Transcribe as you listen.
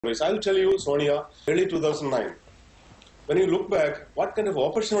I'll tell you, Sonia, early 2009. When you look back, what kind of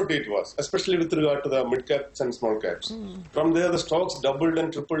opportunity it was, especially with regard to the mid caps and small caps. From there, the stocks doubled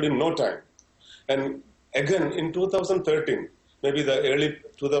and tripled in no time. And again, in 2013, maybe the early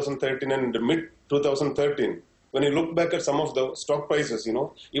 2013 and the mid 2013, when you look back at some of the stock prices,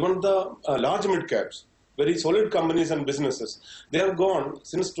 even the large mid caps, very solid companies and businesses, they have gone,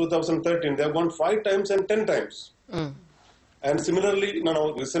 since 2013, they have gone 5 times and 10 times. And similarly,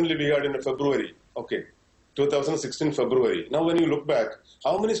 recently we had in February, 2016 February. Now when you look back,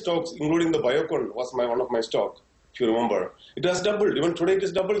 how many stocks, including the Biocon, was one of my stock, if you remember, it has doubled. Even today it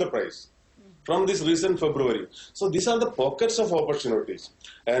is double the price from this recent February. So these are the pockets of opportunities.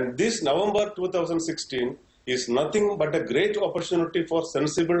 And this November 2016 is nothing but a great opportunity for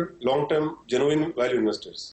sensible, long-term, genuine value investors.